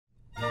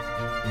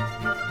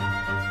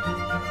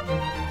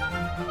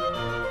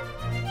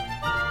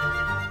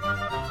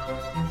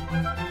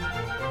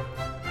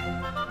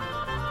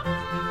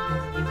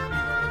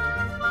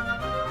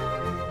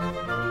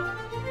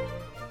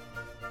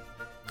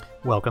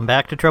Welcome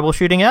back to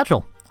Troubleshooting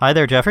Agile. Hi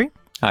there, Jeffrey.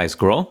 Hi,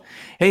 Squirrel.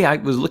 Hey, I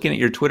was looking at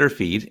your Twitter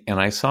feed and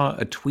I saw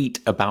a tweet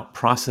about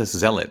process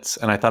zealots,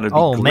 and I thought it'd be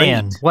great. Oh,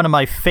 man, one of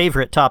my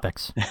favorite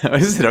topics.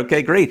 Is it?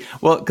 Okay, great.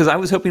 Well, because I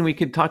was hoping we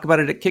could talk about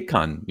it at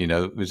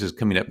KitCon, which is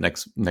coming up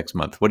next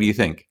month. What do you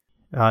think?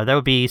 That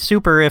would be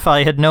super if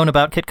I had known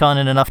about KitCon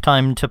in enough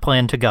time to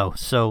plan to go.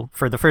 So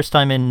for the first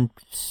time in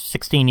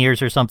 16 years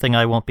or something,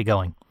 I won't be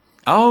going.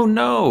 Oh,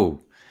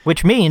 no.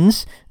 Which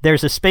means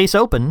there's a space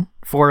open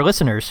for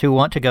listeners who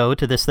want to go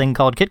to this thing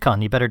called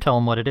KitCon. You better tell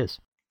them what it is.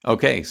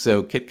 Okay,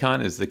 so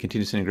KitCon is the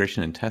Continuous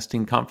Integration and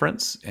Testing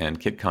Conference, and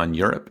KitCon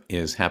Europe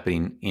is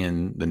happening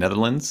in the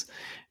Netherlands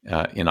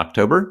in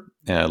October.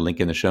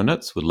 Link in the show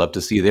notes. Would love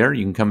to see you there.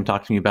 You can come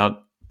talk to me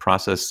about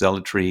process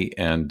zealotry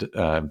and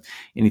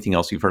anything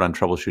else you've heard on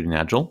Troubleshooting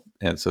Agile.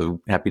 And so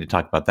happy to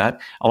talk about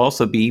that. I'll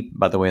also be,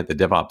 by the way, at the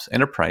DevOps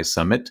Enterprise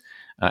Summit.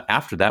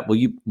 After that, will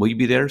you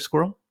be there,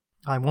 Squirrel?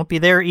 I won't be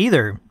there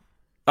either.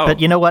 Oh. But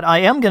you know what? I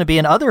am going to be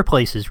in other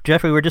places.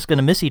 Jeffrey, we're just going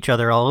to miss each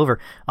other all over.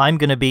 I'm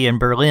going to be in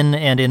Berlin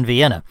and in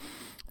Vienna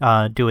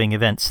doing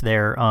events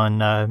there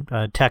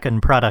on tech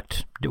and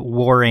product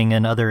warring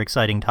and other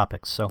exciting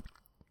topics. So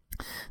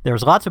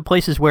there's lots of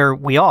places where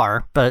we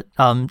are, but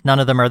none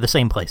of them are the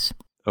same place.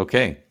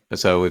 Okay.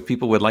 So if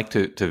people would like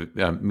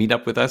to meet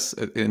up with us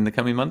in the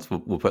coming months,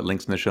 we'll put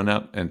links in the show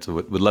note. And so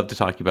we'd love to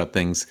talk to you about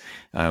things,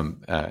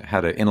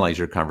 how to analyze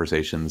your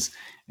conversations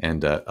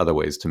and other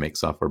ways to make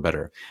software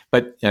better.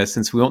 But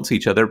since we won't see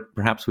each other,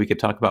 perhaps we could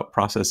talk about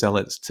process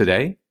zealots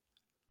today.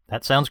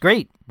 That sounds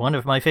great. One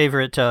of my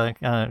favorite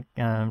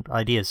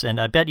ideas.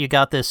 And I bet you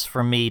got this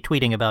from me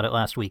tweeting about it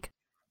last week.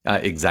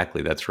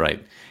 Exactly. That's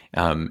right.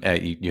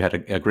 You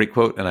had a great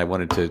quote, and I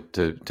wanted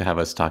to have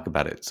us talk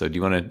about it. So do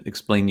you want to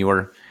explain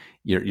your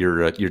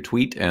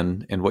tweet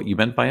and what you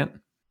meant by it?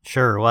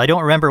 Sure. Well, I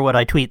don't remember what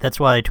I tweet. That's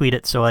why I tweet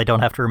it, so I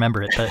don't have to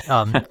remember it. But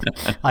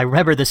I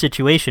remember the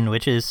situation,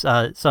 which is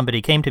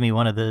somebody came to me,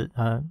 one of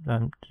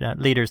the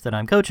leaders that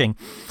I'm coaching,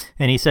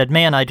 and he said,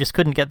 man, I just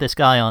couldn't get this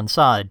guy on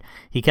side.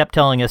 He kept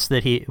telling us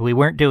that we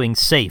weren't doing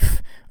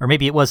SAFe, or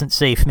maybe it wasn't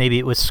SAFe, maybe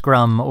it was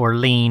Scrum or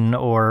Lean,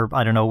 or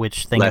I don't know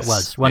which thing Less, it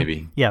was.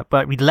 Maybe. Yeah,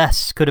 but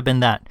Less could have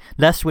been that.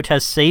 Less, which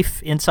has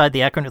SAFe inside the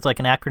acronym. It's like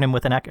an acronym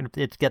with an acronym.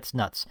 It gets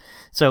nuts.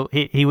 So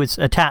he was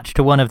attached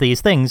to one of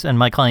these things, and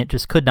my client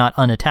just could not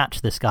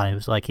unattach this guy. It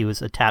was like he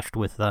was attached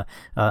with a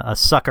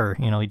sucker.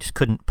 He just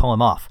couldn't pull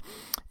him off.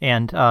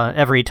 And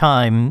every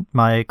time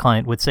my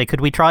client would say,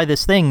 could we try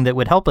this thing that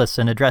would help us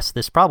and address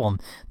this problem?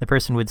 The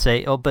person would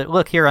say, oh, but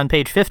look, here on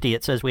page 50,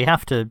 it says we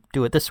have to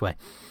do it this way.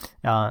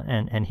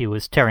 And he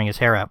was tearing his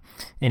hair out.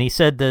 And he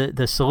said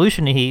the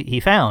solution he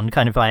found,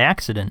 kind of by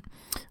accident,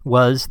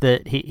 was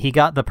that he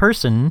got the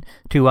person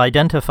to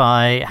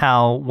identify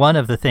how one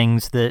of the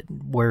things that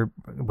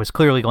was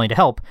clearly going to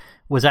help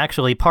was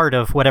actually part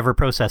of whatever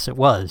process it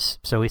was.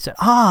 So he said,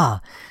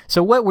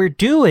 so what we're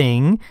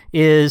doing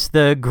is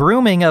the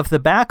grooming of the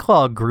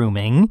backlog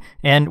grooming,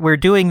 and we're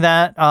doing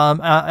that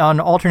on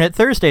alternate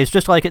Thursdays,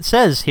 just like it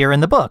says here in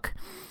the book.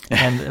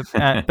 And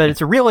but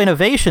it's a real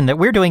innovation that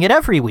we're doing it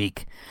every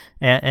week.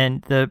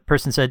 And the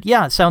person said,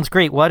 yeah, it sounds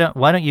great. Why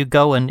don't you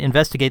go and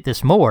investigate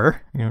this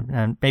more?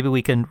 And maybe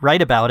we can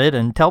write about it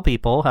and tell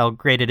people how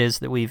great it is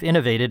that we've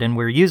innovated and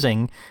we're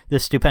using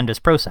this stupendous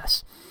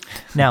process.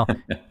 Now,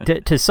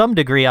 to some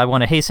degree, I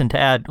want to hasten to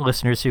add,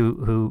 listeners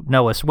who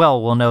know us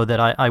well will know that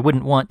I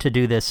wouldn't want to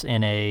do this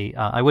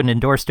I wouldn't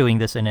endorse doing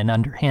this in an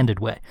underhanded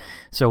way.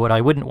 So what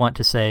I wouldn't want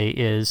to say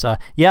is,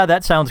 yeah,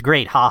 that sounds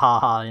great, ha ha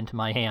ha, into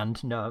my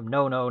hand. No,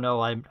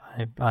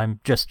 I'm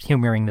just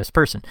humoring this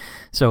person.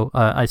 So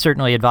I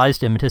certainly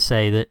advised him to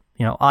say that,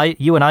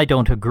 you and I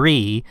don't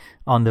agree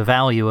on the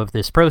value of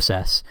this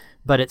process,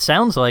 but it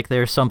sounds like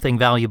there's something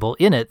valuable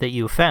in it that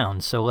you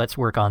found, so let's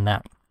work on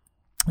that.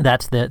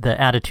 That's the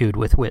attitude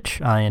with which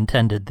I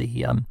intended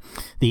the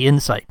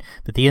insight.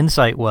 But the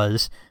insight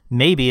was,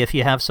 maybe if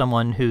you have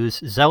someone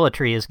whose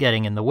zealotry is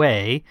getting in the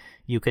way,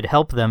 you could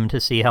help them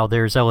to see how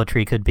their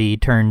zealotry could be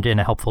turned in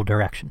a helpful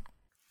direction.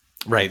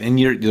 Right. And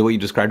the way you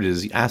described it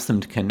is you ask them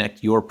to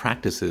connect your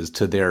practices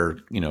to their,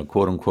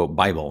 quote unquote,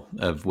 Bible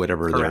of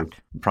whatever Correct.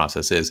 Their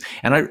process is.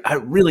 And I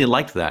really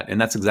liked that.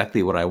 And that's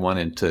exactly what I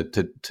wanted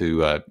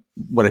to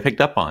what I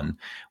picked up on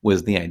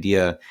was the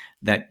idea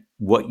that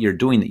what you're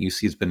doing that you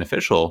see as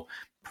beneficial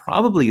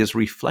probably is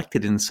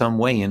reflected in some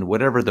way in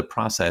whatever the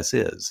process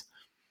is.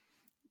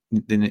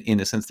 In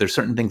a sense, there's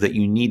certain things that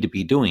you need to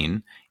be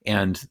doing,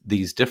 and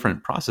these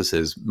different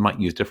processes might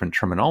use different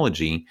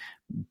terminology,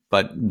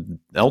 but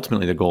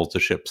ultimately the goal is to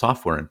ship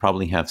software and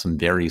probably have some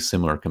very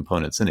similar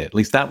components in it. At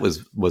least that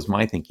was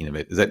my thinking of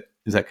it. Is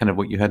that kind of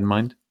what you had in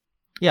mind?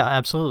 Yeah,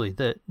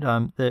 absolutely.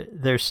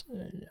 There's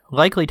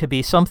likely to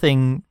be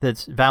something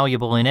that's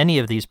valuable in any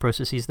of these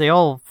processes. They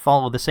all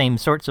follow the same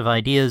sorts of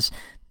ideas.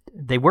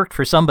 They worked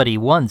for somebody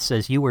once,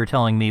 as you were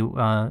telling me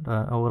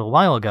a little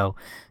while ago.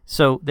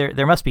 So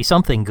there must be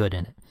something good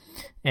in it.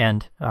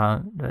 And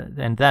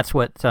that's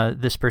what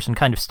this person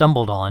kind of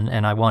stumbled on,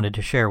 and I wanted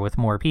to share with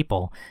more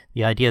people,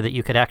 the idea that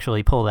you could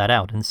actually pull that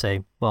out and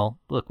say, well,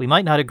 look, we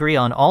might not agree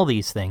on all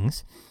these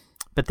things,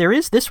 But there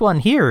is this one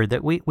here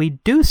that we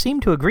do seem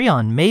to agree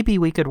on. Maybe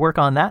we could work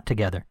on that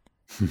together.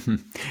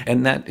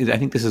 And I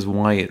think this is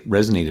why it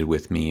resonated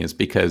with me, is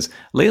because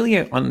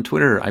lately on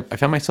Twitter, I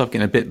found myself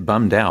getting a bit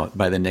bummed out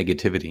by the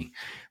negativity,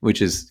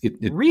 which is...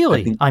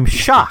 Really? I'm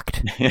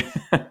shocked.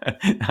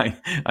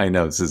 I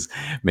know this is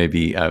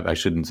maybe I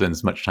shouldn't spend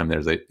as much time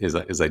there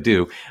as I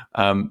do.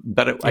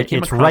 But I came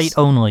it's across... write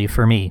only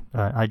for me.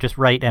 I just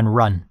write and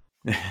run.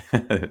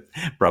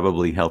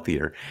 Probably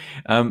healthier.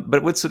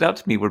 But what stood out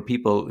to me were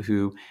people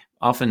who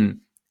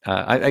often...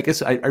 I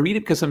guess I read it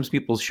because some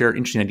people share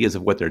interesting ideas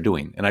of what they're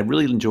doing. And I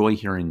really enjoy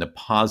hearing the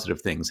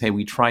positive things. Hey,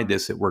 we tried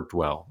this, it worked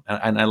well.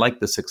 And I like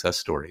the success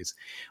stories.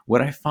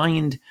 What I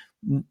find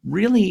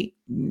really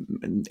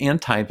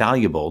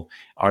anti-valuable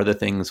are the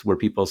things where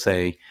people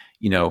say,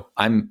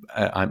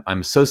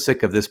 I'm so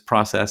sick of this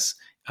process,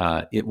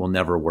 it will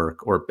never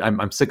work. Or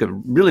I'm sick of,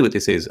 really what they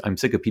say is, I'm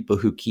sick of people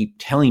who keep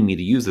telling me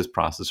to use this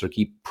process or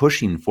keep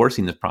forcing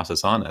this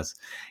process on us.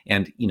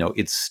 And,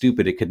 it's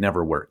stupid, it could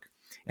never work.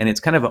 And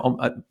it's kind of,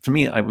 for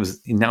me,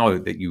 now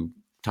that you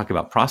talk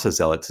about process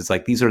zealots, it's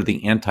like these are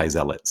the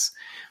anti-zealots.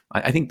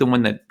 I think the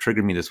one that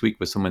triggered me this week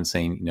was someone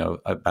saying,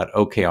 about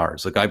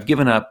OKRs. Like, I've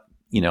given up,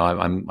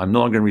 I'm no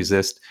longer going to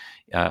resist.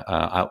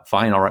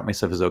 Fine, I'll write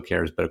myself as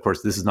OKRs, but of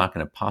course, this is not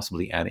going to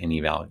possibly add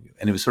any value.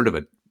 And it was sort of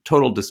a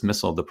total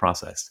dismissal of the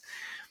process.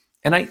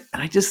 And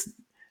I just,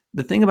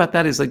 the thing about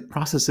that is, like,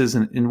 processes,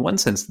 in one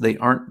sense, they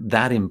aren't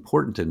that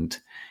important.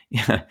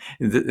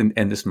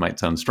 And this might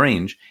sound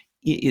strange,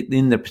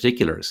 in the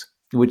particulars,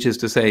 which is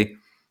to say,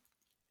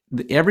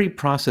 every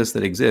process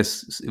that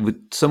exists,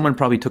 someone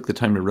probably took the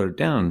time to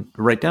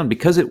write down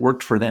because it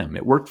worked for them.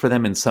 It worked for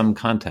them in some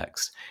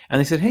context. And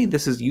they said, hey,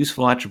 this is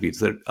useful attributes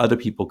that other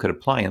people could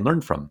apply and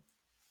learn from.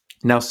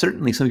 Now,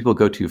 certainly some people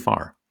go too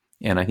far.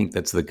 And I think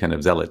that's the kind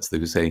of zealots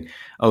who say,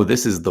 oh,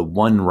 this is the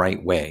one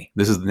right way.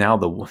 This is now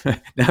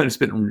now it's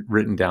been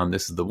written down,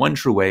 this is the one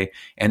true way,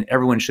 and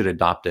everyone should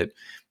adopt it.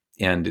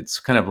 And it's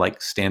kind of like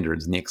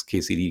standards, Nick's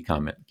KCD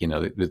comment.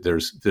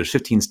 There's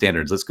 15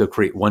 standards. Let's go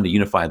create one to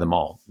unify them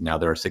all. Now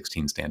there are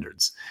 16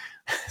 standards.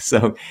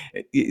 So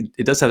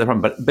it does have that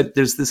problem. But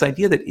there's this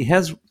idea that it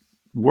has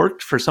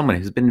worked for someone, it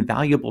has been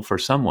valuable for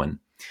someone.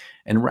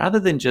 And rather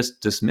than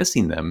just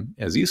dismissing them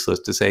as useless,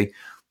 to say,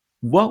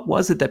 what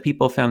was it that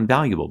people found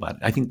valuable about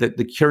it? I think that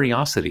the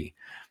curiosity,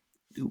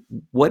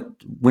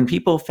 when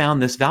people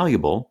found this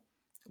valuable,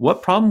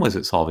 what problem was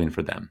it solving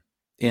for them?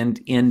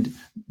 And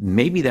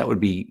maybe that would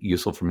be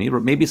useful for me, or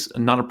maybe it's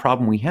not a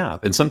problem we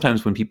have. And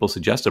sometimes when people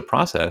suggest a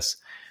process,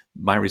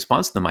 my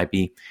response to them might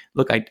be,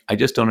 look, I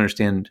just don't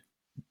understand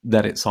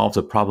that it solves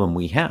a problem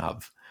we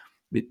have.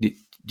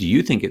 Do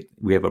you think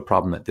we have a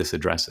problem that this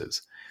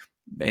addresses?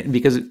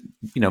 Because,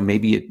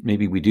 maybe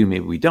we do,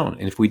 maybe we don't.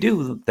 And if we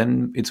do,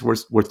 then it's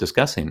worth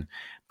discussing.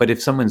 But if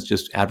someone's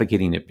just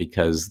advocating it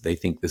because they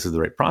think this is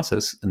the right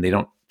process and they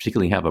don't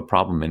particularly have a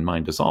problem in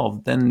mind to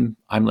solve, then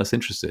I'm less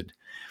interested.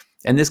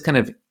 And this kind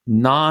of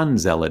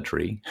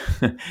non-zealotry,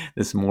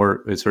 this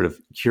more sort of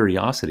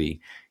curiosity,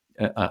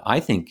 I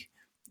think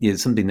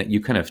is something that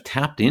you kind of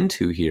tapped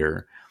into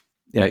here,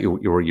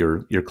 or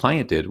your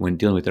client did when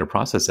dealing with their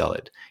process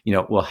zealot.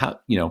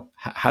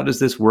 How does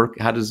this work?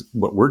 How does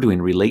what we're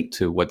doing relate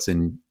to what's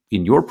in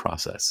your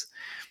process?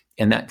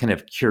 And that kind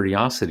of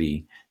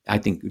curiosity, I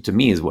think, to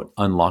me, is what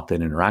unlocked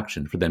that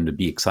interaction for them to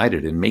be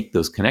excited and make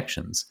those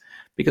connections.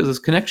 Because those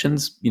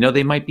connections,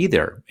 they might be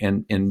there.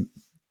 And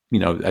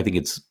I think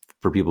it's,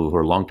 for people who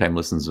are longtime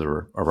listeners of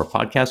our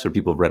podcast, or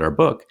people who've read our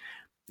book,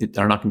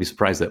 are not going to be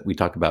surprised that we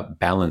talk about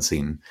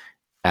balancing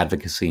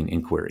advocacy and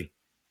inquiry.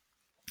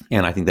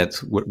 And I think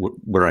that's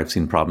where I've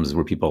seen problems,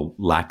 where people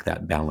lack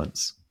that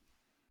balance.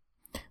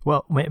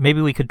 Well, maybe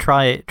we could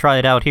try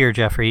it out here,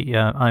 Jeffrey.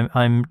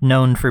 I'm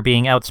known for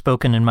being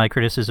outspoken in my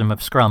criticism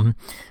of Scrum.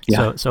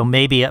 Yeah. So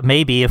maybe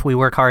if we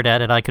work hard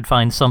at it, I could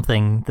find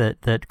something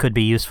that could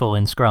be useful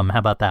in Scrum. How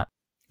about that?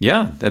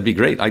 Yeah, that'd be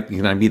great.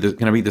 Can I be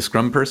the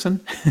Scrum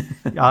person?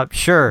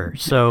 Sure.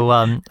 So,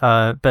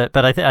 but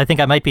I think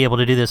I might be able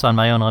to do this on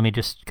my own. Let me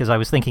just, because I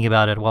was thinking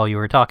about it while you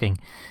were talking.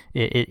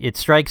 It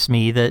strikes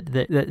me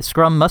that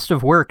Scrum must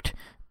have worked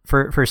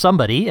for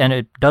somebody, and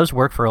it does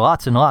work for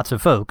lots and lots of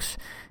folks.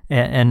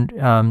 And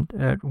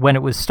when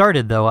it was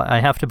started, though, I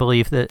have to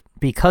believe that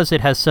because it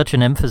has such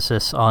an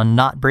emphasis on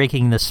not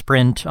breaking the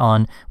sprint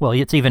on, well,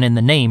 it's even in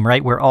the name,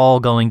 right? We're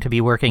all going to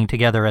be working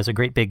together as a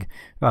great big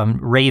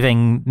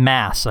raving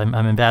mass. I'm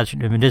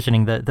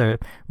envisioning the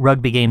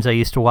rugby games I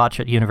used to watch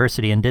at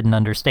university and didn't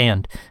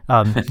understand.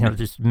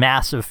 This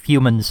mass of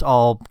humans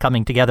all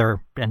coming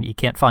together, and you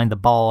can't find the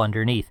ball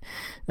underneath.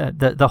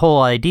 The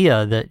whole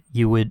idea that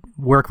you would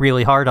work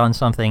really hard on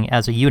something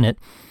as a unit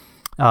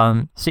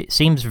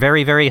seems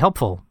very, very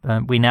helpful.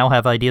 We now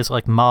have ideas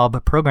like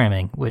mob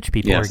programming, which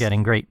people are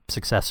getting great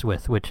success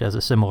with, which has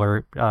a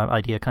similar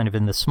idea kind of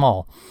in the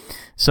small.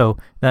 So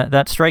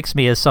that strikes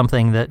me as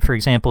something that, for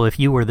example, if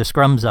you were the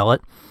Scrum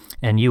zealot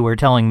and you were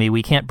telling me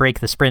we can't break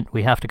the sprint,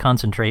 we have to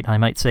concentrate, I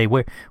might say,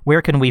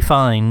 where can we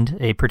find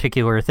a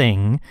particular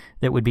thing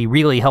that would be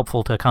really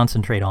helpful to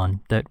concentrate on,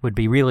 that would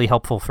be really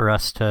helpful for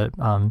us to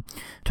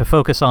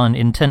focus on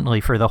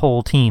intently for the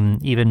whole team,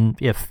 even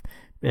if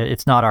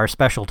it's not our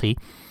specialty,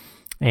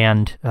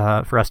 and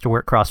for us to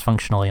work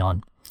cross-functionally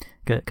on.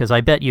 Because I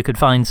bet you could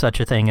find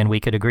such a thing and we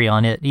could agree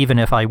on it, even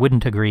if I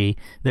wouldn't agree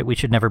that we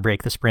should never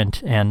break the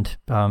sprint and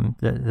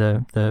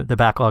the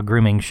backlog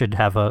grooming should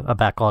have a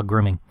backlog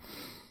grooming.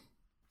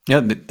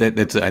 Yeah,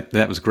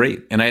 that was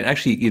great. And I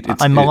actually...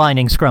 I'm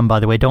maligning Scrum, by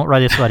the way. Don't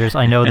write us letters.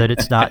 I know that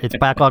it's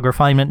backlog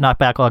refinement, not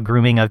backlog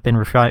grooming. I've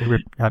been...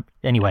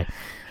 anyway.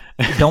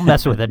 Don't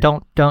mess with it.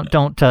 Don't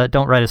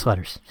write us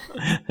letters.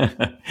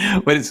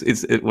 But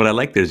it's what I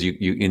like there is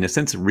you in a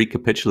sense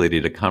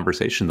recapitulated a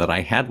conversation that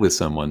I had with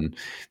someone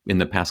in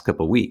the past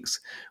couple of weeks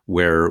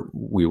where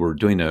we were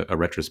doing a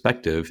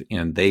retrospective,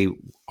 and they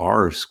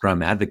are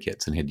Scrum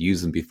advocates and had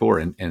used them before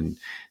and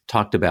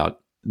talked about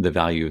the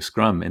value of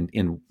Scrum,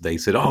 and they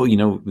said, oh,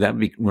 that would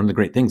be one of the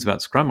great things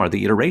about Scrum are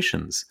the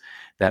iterations,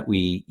 that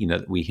we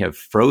have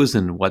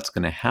frozen what's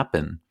going to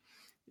happen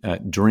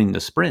during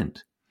the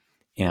sprint.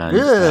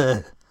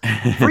 And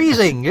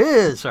freezing.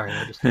 Sorry,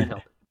 I just can't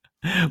help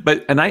it.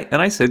 But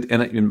I said,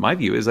 and in my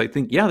view is, I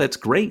think, yeah, that's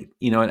great.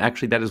 And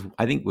actually that is,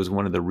 I think, was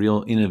one of the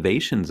real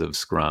innovations of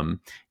Scrum,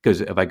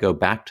 because if I go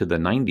back to the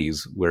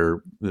 90s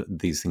where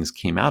these things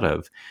came out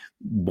of,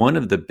 one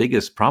of the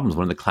biggest problems,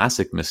 one of the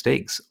classic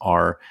mistakes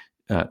are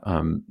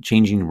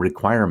changing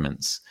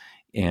requirements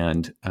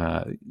and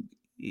to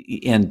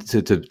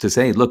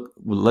say, look,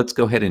 let's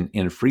go ahead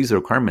and freeze the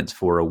requirements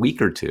for a week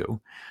or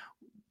two.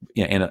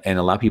 And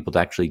allow people to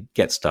actually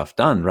get stuff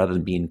done rather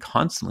than being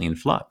constantly in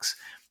flux.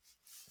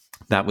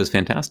 That was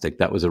fantastic.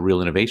 That was a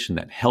real innovation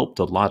that helped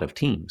a lot of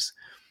teams.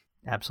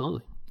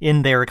 Absolutely.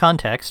 In their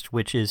context,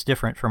 which is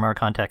different from our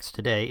context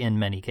today in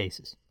many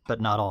cases, but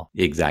not all.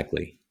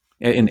 Exactly.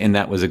 And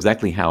that was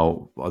exactly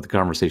how the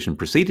conversation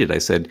proceeded. I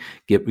said,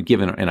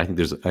 given, and I think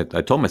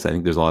I told myself, I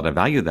think there's a lot of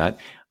value to that.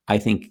 I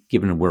think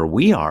given where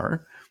we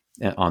are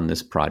on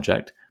this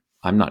project,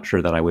 I'm not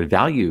sure that I would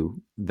value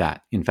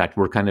that. In fact,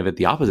 we're kind of at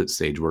the opposite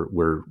stage.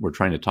 We're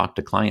trying to talk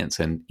to clients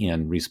and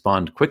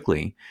respond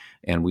quickly,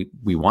 and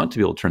we want to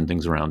be able to turn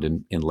things around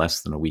in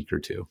less than a week or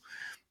two.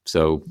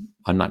 So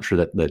I'm not sure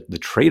that the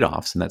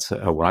trade-offs, and that's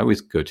what I always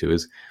go to,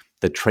 is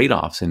the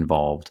trade-offs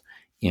involved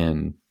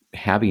in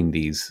having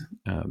these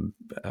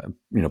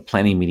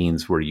planning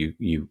meetings where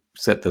you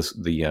set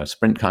the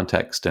sprint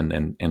context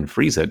and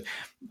freeze it.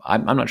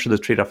 I'm not sure those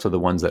trade-offs are the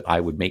ones that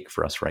I would make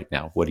for us right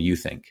now. What do you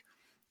think?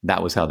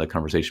 That was how the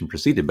conversation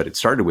proceeded. But it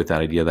started with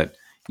that idea that,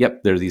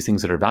 yep, there are these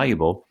things that are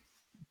valuable.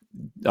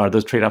 Are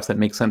those trade-offs that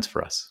make sense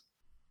for us?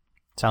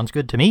 Sounds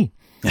good to me.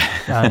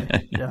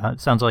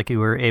 Sounds like you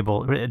were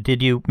able.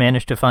 Did you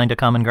manage to find a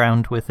common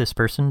ground with this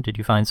person? Did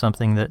you find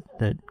something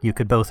that you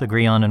could both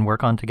agree on and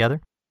work on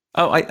together?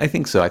 Oh, I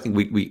think so. I think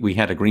we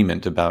had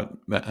agreement about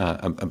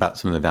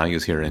some of the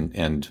values here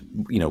and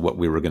what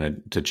we were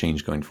going to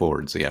change going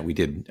forward. So yeah, we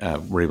did.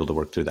 We're able to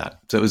work through that.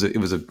 So I think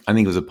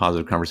it was a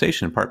positive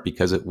conversation, in part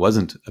because it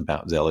wasn't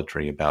about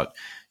zealotry, about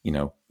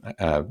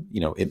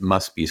it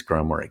must be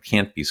Scrum or it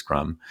can't be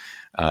Scrum.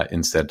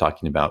 Instead,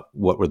 talking about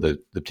what were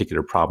the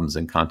particular problems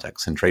and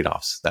contexts and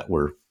trade-offs that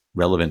were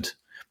relevant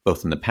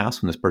both in the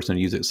past when this person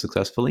used it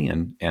successfully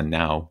and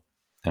now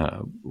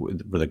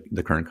with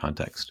the current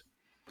context.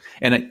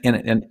 And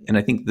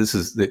I think this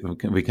is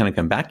we kind of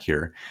come back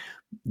here.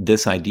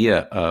 This idea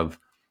of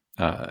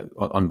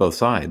on both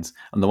sides,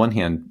 on the one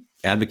hand,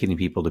 advocating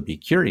people to be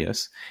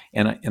curious,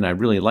 and I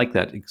really like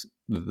that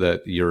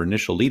your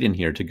initial lead in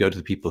here to go to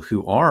the people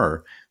who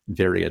are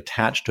very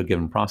attached to a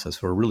given process,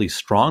 who are really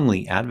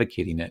strongly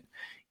advocating it,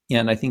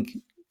 and I think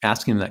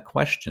asking them that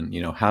question,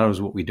 how does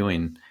what we're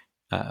doing,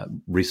 how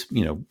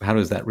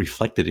does that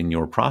reflected in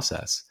your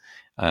process?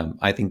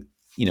 I think.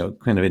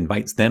 Kind of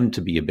invites them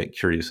to be a bit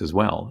curious as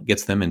well,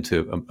 gets them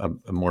into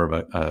a more of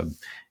a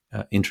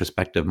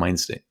introspective mind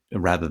state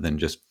rather than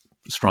just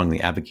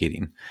strongly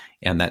advocating.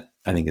 And that,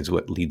 I think, is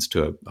what leads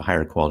to a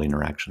higher quality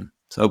interaction.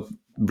 So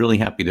really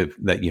happy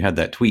that you had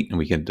that tweet and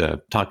we could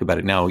talk about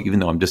it now, even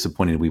though I'm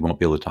disappointed we won't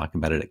be able to talk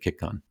about it at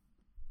KickCon.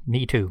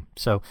 Me too.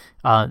 So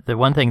the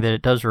one thing that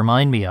it does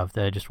remind me of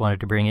that I just wanted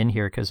to bring in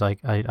here, because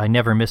I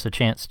never miss a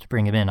chance to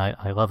bring him in.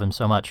 I love him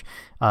so much.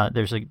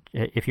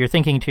 If you're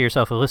thinking to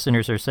yourself, the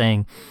listeners are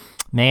saying,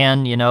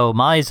 man,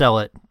 my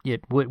zealot,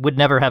 it would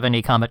never have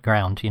any common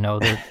ground.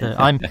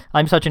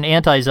 I'm such an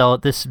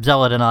anti-zealot. This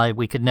zealot and I,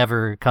 we could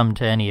never come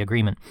to any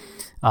agreement.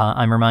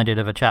 I'm reminded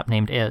of a chap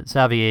named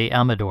Xavier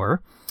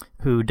Amador,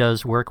 who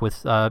does work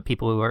with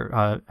people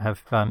who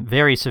have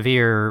very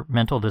severe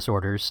mental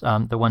disorders,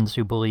 the ones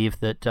who believe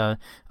that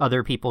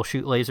other people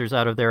shoot lasers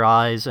out of their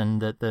eyes and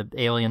that the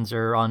aliens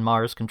are on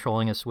Mars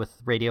controlling us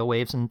with radio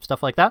waves and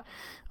stuff like that.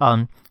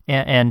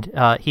 And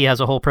he has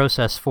a whole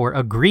process for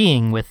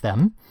agreeing with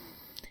them,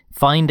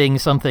 finding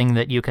something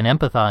that you can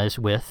empathize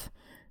with,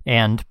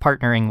 and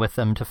partnering with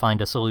them to find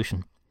a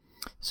solution.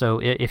 So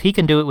if he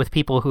can do it with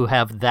people who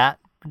have that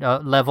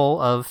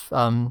level of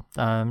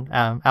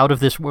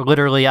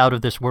literally out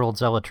of this world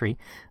zealotry,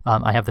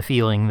 I have the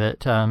feeling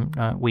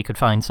that we could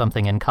find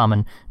something in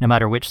common, no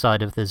matter which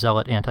side of the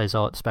zealot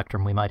anti-zealot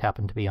spectrum we might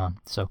happen to be on.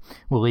 So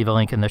we'll leave a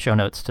link in the show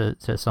notes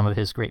to some of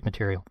his great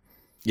material.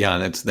 Yeah,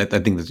 I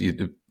think that's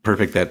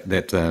perfect.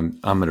 That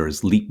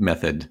Amador's leap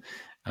method.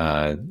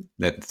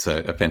 That's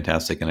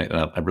fantastic, and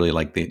I really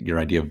like your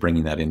idea of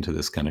bringing that into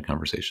this kind of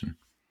conversation.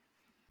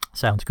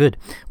 Sounds good.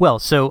 Well,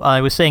 so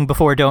I was saying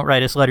before, don't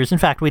write us letters. In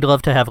fact, we'd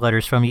love to have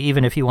letters from you,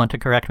 even if you want to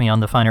correct me on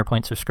the finer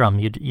points of Scrum.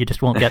 You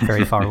just won't get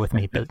very far with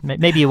me, but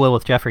maybe you will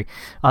with Jeffrey.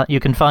 You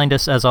can find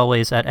us, as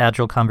always, at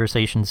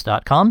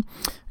agileconversations.com,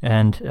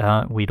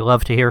 and we'd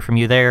love to hear from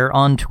you there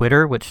on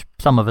Twitter, which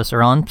some of us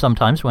are on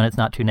sometimes when it's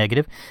not too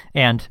negative,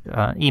 and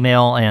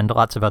email and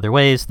lots of other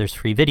ways. There's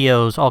free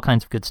videos, all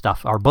kinds of good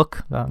stuff. Our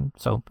book,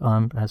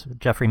 as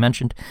Jeffrey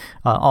mentioned,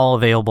 all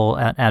available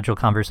at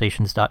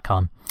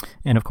agileconversations.com.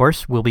 And of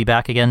course, we'll be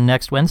back again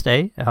next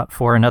Wednesday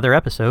for another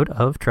episode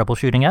of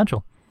Troubleshooting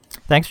Agile.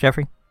 Thanks,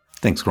 Jeffrey.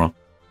 Thanks, Carl.